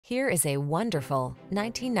Here is a wonderful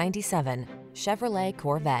 1997 Chevrolet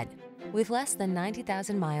Corvette. With less than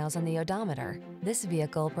 90,000 miles on the odometer, this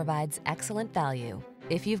vehicle provides excellent value.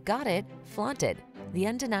 If you've got it, flaunt it. The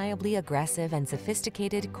undeniably aggressive and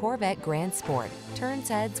sophisticated Corvette Grand Sport turns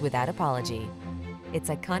heads without apology. Its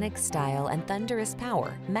iconic style and thunderous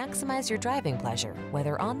power maximize your driving pleasure,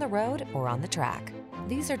 whether on the road or on the track.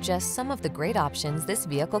 These are just some of the great options this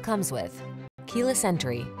vehicle comes with: keyless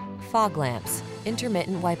entry, fog lamps,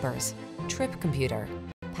 intermittent wipers, trip computer,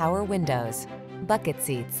 power windows, bucket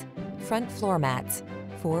seats, front floor mats,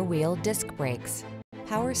 four-wheel disc brakes,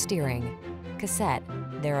 power steering, cassette.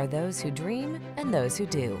 There are those who dream and those who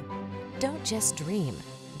do. Don't just dream.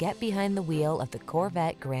 Get behind the wheel of the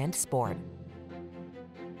Corvette Grand Sport.